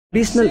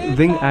Additional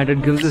wing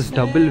added gives this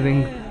double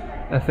wing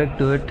effect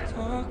to it.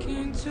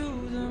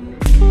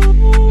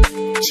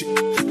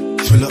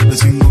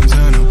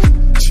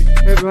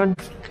 Hey everyone,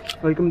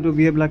 welcome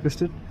to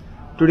Blacklisted.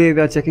 Today we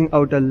are checking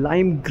out a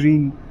lime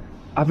green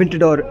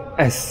Aventador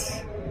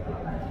S.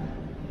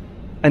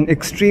 An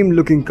extreme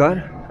looking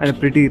car and a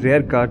pretty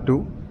rare car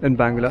too in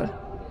Bangalore.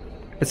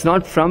 It's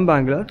not from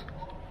Bangalore,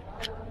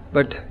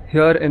 but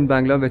here in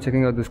Bangalore we're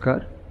checking out this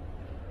car.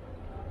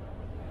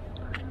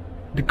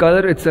 The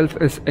color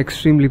itself is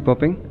extremely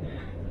popping.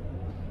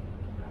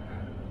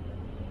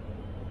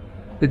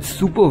 It's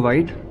super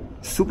wide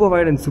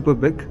and super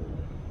big.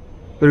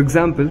 For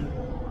example,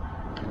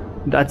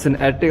 that's an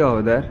Ertiga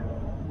over there,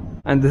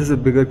 and this is a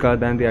bigger car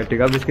than the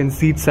Ertiga, which can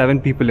seat 7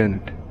 people in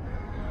it.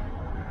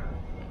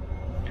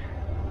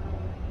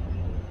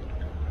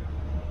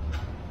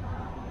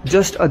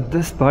 Just at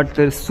this part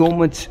there is so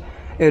much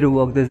air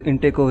work. There's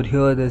intake over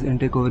here, there's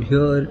intake over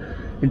here,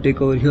 intake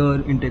over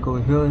here, intake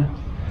over here,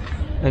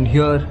 and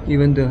here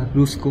even the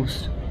roof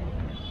scopes.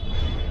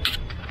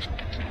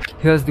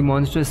 Here's the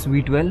monstrous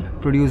V12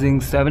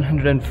 producing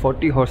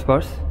 740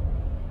 horsepower.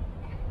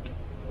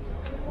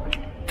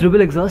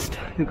 Triple exhaust,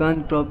 you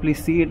can't properly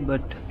see it,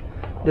 but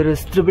there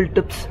is triple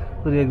tips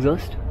for the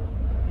exhaust.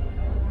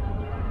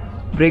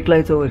 Brake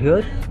lights over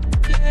here.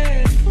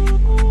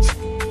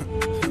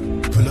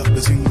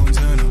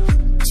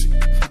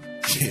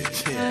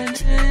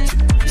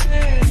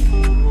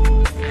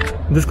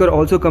 This car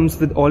also comes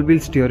with all-wheel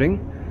steering.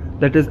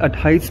 That is, at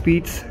high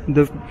speeds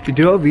the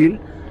rear wheel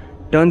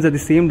turns at the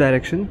same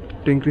direction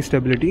to increase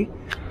stability,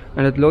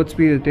 and at low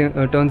speed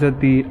it turns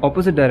at the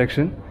opposite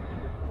direction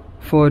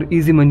for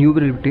easy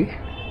maneuverability.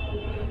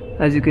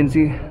 As you can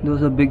see,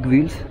 those are big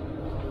wheels.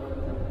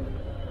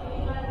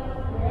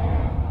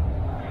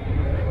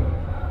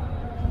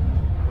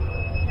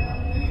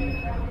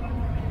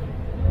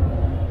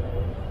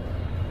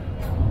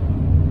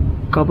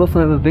 Copper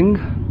fiber wing.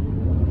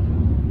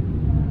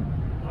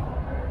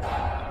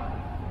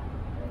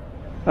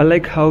 I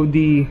like how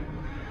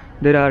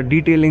there are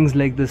detailings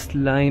like this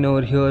line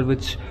over here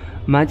which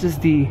matches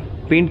the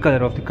paint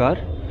color of the car,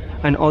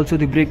 and also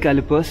the brake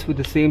calipers with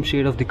the same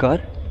shade of the car.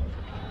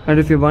 And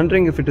if you're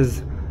wondering if it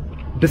is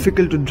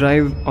difficult to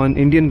drive on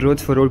Indian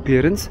roads for road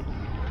clearance,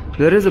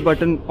 there is a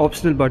button,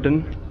 optional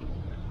button,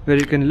 where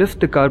you can lift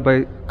the car by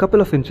a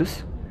couple of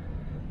inches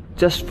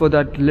just for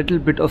that little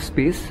bit of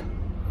space.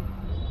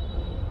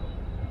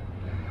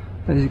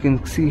 As you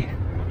can see,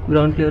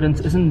 ground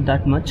clearance isn't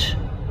that much.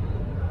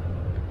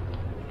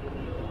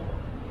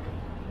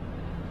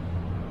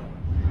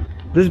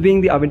 This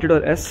being the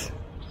Aventador S,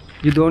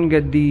 you don't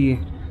get the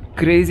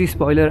crazy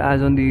spoiler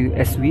as on the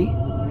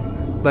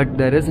SV, but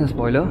there is a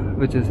spoiler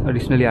which is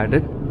additionally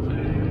added.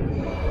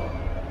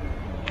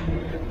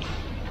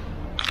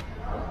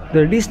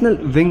 The additional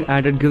wing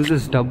added gives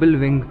this double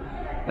wing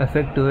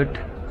effect to it.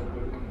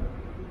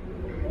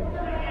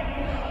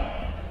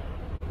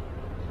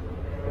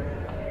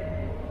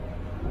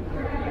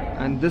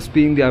 And this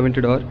being the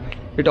Aventador,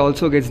 it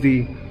also gets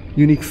the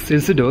unique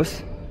sensor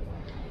doors.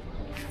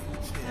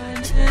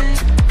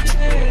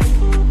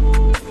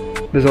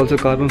 There's also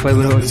carbon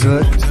fiber over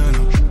here.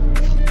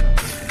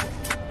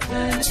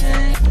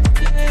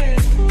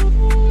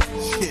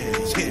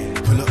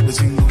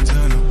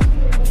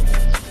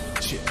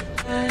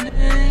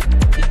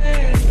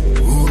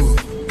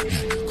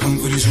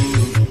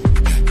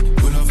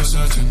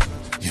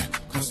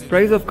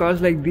 Price of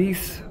cars like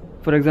these,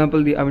 for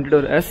example the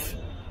Aventador S,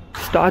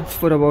 starts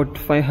for about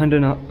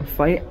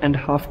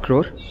 5.5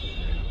 crore,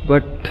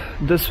 but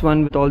this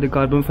one with all the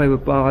carbon fiber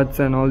parts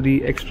and all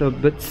the extra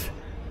bits,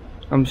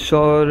 I'm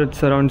sure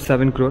it's around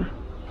 7 crore.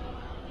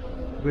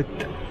 With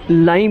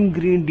lime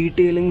green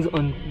detailings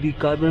on the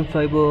carbon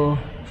fiber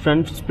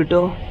front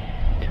splitter,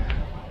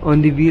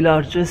 on the wheel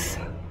arches,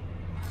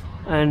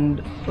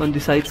 and on the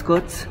side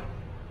skirts,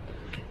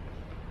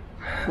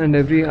 and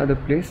every other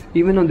place.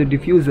 Even on the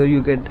diffuser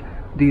you get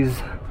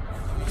these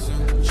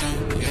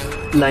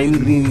lime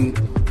green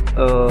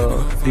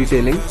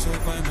detailing.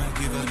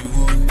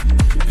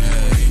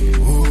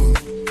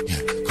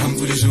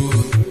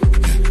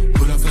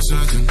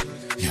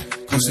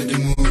 Set the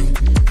mood.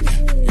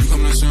 You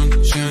come like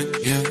sunshine,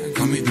 yeah,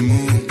 come meet the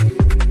moon.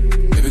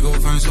 Baby, go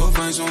find so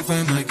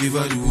fine, might give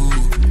her the woo.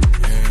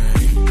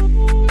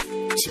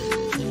 Yeah.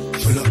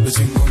 Pull up the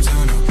thing, go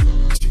turn up.